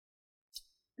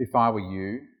if I were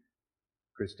you,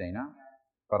 Christina,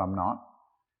 but I'm not,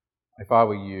 if I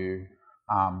were you,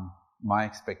 my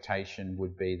expectation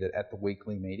would be that at the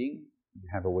weekly meeting, you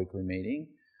have a weekly meeting,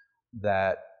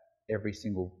 that every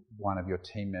single one of your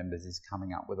team members is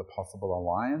coming up with a possible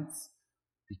alliance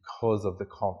because of the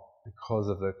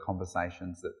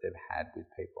conversations that they've had with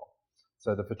people.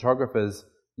 So the photographers,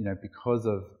 because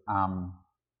of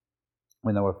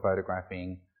when they were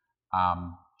photographing,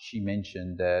 she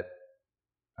mentioned that,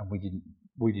 and we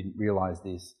didn't realise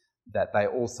this, that they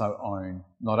also own,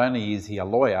 not only is he a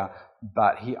lawyer,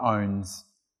 but he owns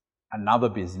another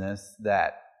business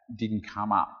that didn't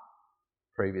come up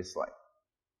previously.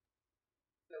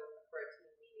 So for a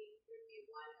team meeting, it would be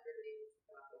one, everybody needs to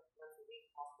come up with once a week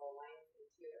possible lines, and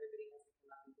two, everybody has to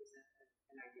come up and present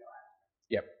an ideal outcome.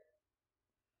 Yep.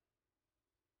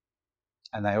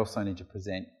 And they also need to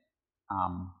present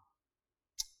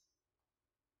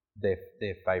their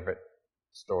favourite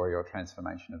story or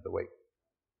transformation of the week.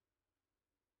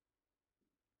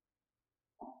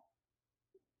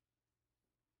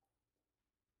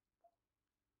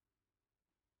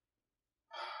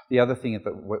 The other thing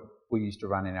that we used to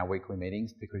run in our weekly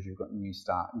meetings, because you've got new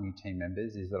team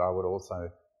members, is that I would also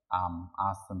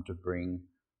ask them to bring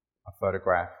a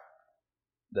photograph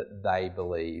that they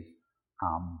believe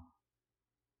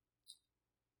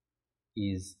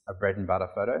is a bread and butter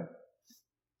photo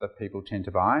that people tend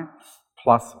to buy,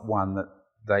 plus one that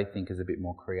they think is a bit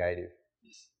more creative.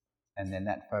 And then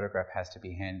that photograph has to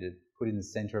be put in the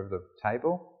centre of the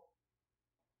table,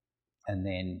 and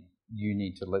then you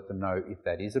need to let them know if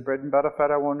that is a bread and butter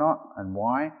photo or not, and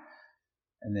why.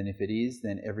 And then if it is,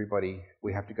 then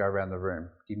we have to go around the room.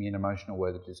 Give me an emotional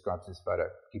word that describes this photo.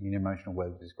 Give me an emotional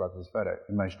word that describes this photo.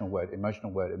 Emotional word,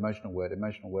 emotional word, emotional word,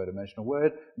 emotional word, emotional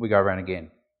word. We go around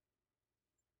again.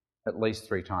 At least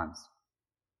 3 times.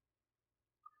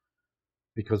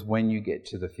 Because when you get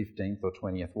to the 15th or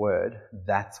 20th word,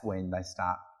 that's when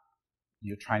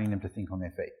you're training them to think on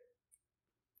their feet.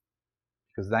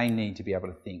 Because they need to be able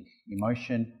to think.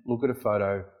 Emotion, look at a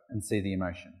photo and see the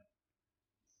emotion.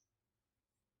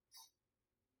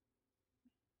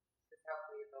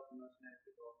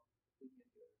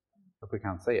 If we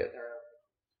can't see it.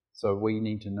 So we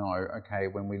need to know, okay,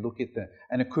 when we look at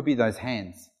and it could be those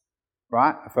hands,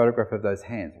 right? A photograph of those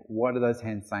hands. What are those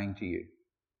hands saying to you?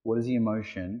 What is the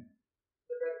emotion?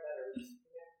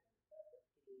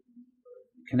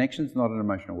 Connection's not an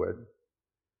emotional word.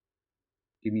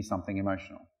 Give me something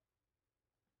emotional.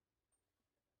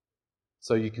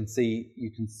 So you can see,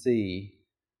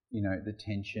 the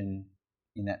tension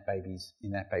in that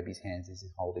baby's hands as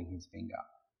he's holding his finger.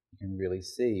 You can really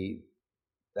see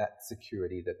that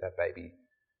security that baby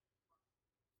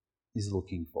is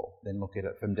looking for. Then look at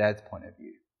it from Dad's point of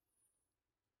view.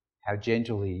 How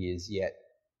gentle he is, yet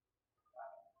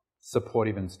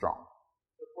supportive and strong.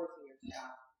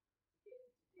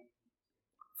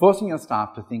 Forcing your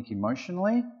staff to think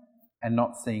emotionally and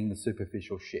not seeing the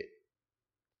superficial shit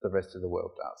the rest of the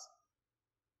world does.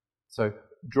 So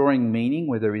drawing meaning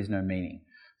where there is no meaning.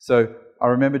 So I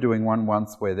remember doing one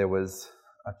once where there was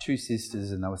 2 sisters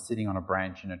and they were sitting on a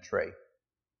branch in a tree.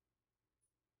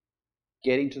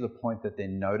 Getting to the point that they're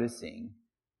noticing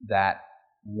that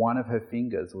one of her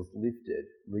fingers was lifted,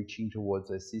 reaching towards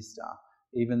her sister,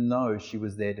 even though she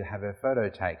was there to have her photo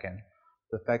taken.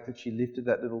 The fact that she lifted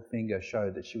that little finger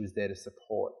showed that she was there to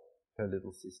support her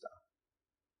little sister.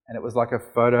 And it was like a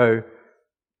photo,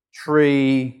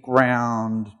 tree,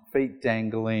 ground, feet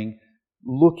dangling,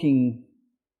 looking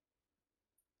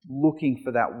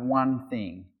for that one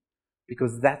thing.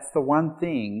 Because that's the one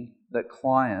thing that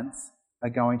clients are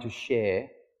going to share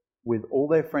with all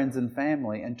their friends and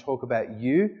family and talk about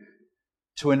you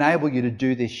to enable you to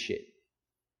do this shit.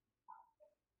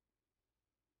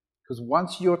 Because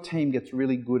once your team gets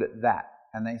really good at that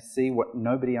and they see what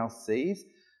nobody else sees,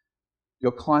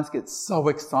 your clients get so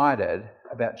excited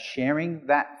about sharing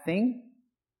that thing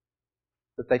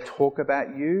that they talk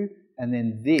about you, and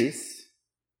then these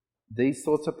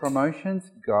sorts of promotions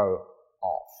go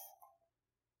off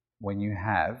when you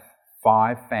have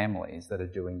 5 families that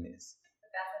are doing this.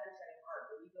 But that's understanding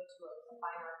art. When you go to a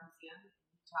fine art museum and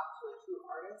you talk to a true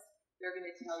artist, they're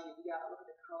going to tell you, look at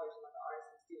the colors and what the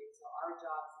artist is doing. So our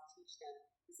job is to teach them,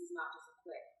 this is not just a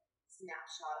quick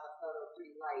snapshot of a photo,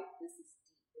 pretty light. This is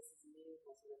deep, this is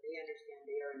meaningful, so that they understand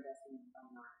they are investing in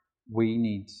fine art.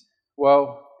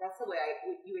 That's the way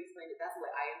you explained it. That's the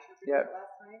way I interpreted it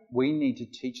last time. We need to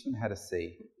teach them how to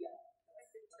see. Yeah.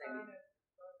 That's what I mean.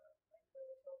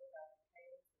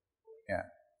 Yeah.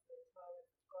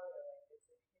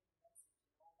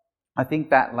 I think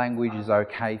that language is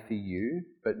okay for you,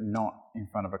 but not in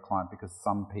front of a client, because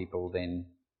some people then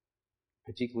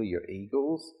particularly your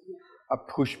Eagles, are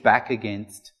pushed back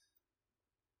against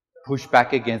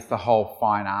the whole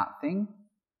fine art thing.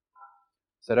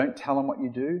 So don't tell them what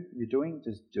you're doing,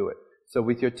 just do it. So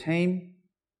with your team,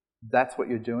 that's what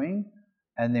you're doing.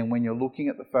 And then when you're looking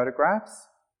at the photographs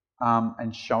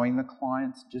and showing the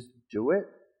clients, just do it.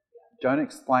 Don't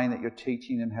explain that you're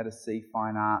teaching them how to see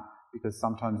fine art, because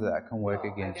sometimes that can work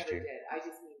against you. I just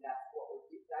mean that's what we're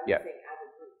doing. I'm Yep. saying as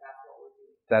a group, that's what we're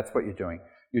doing. That's what you're doing.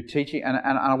 You're teaching, and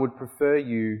I would prefer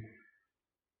you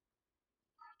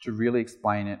to really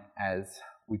explain it as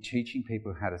we're teaching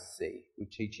people how to see. We're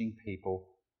teaching people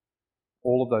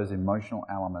all of those emotional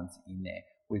elements in there.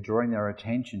 We're drawing their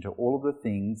attention to all of the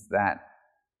things that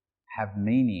have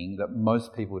meaning that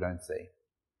most people don't see.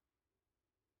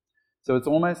 So it's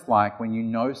almost like when you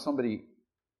know somebody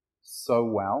so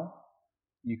well,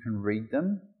 you can read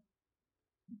them.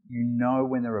 You know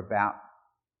when they're about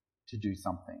to do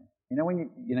something. You know when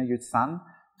you know your son,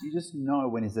 you just know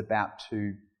when he's about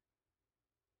to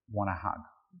want a hug.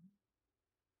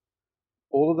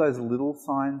 All of those little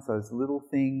signs, those little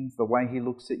things, the way he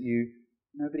looks at you,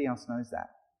 nobody else knows that.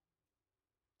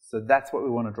 So that's what we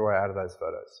want to draw out of those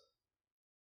photos.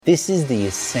 This is the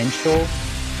essential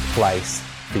place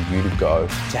for you to go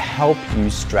to help you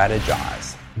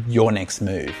strategize your next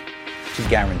move to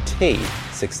guarantee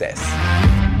success.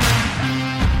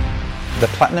 The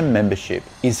Platinum membership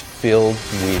is filled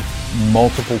with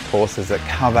multiple courses that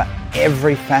cover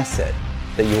every facet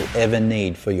that you'll ever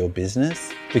need for your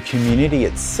business. The community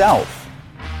itself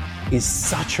is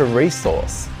such a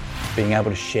resource. Being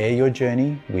able to share your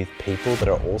journey with people that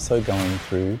are also going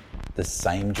through the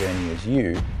same journey as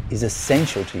you is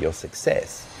essential to your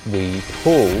success. We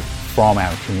pull from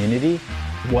our community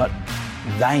what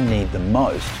they need the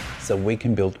most so we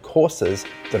can build courses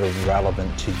that are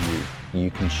relevant to you.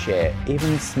 You can share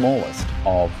even the smallest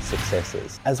of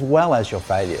successes as well as your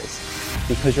failures,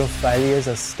 because your failures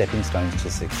are stepping stones to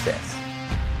success.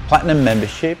 Platinum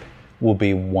membership will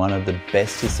be one of the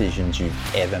best decisions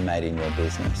you've ever made in your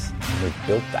business. We've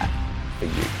built that for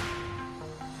you.